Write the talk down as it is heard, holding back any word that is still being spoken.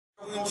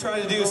We're going to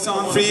try to do a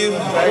song for you.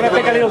 We're gonna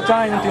take a little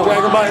time to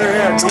drag her by her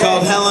hair. It's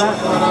called Helen.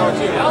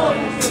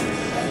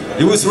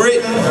 It was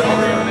written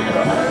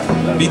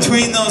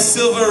between those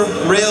silver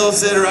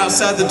rails that are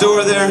outside the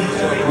door there,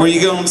 where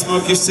you go and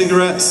smoke your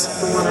cigarettes.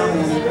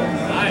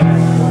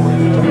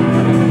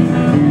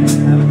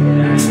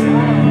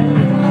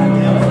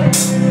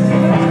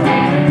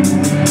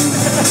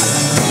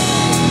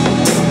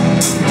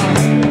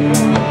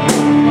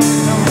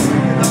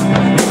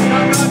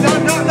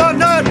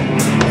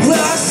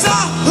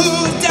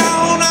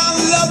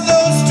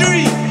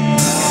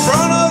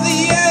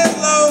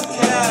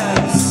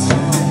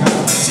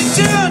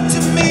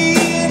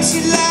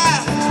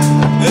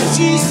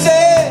 She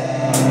said,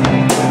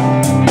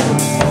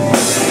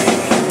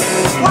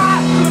 why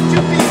could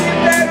you be a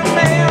better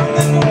man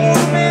than the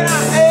woman I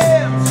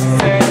am? She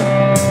said,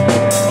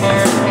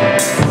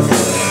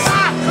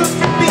 why could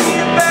you be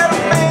a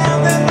better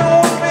man than the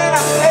woman I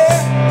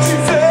am? She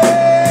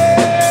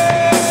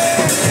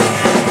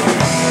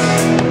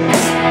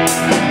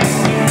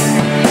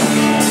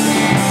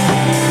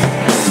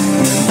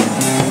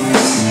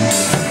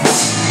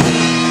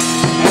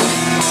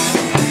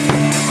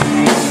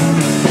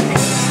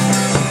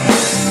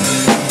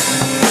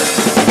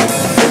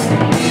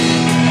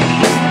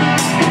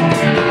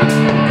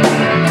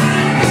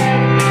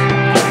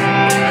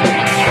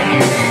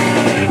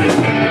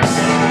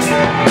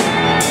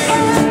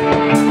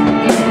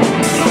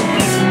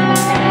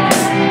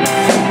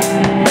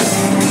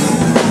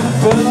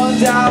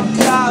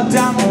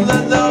down on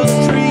the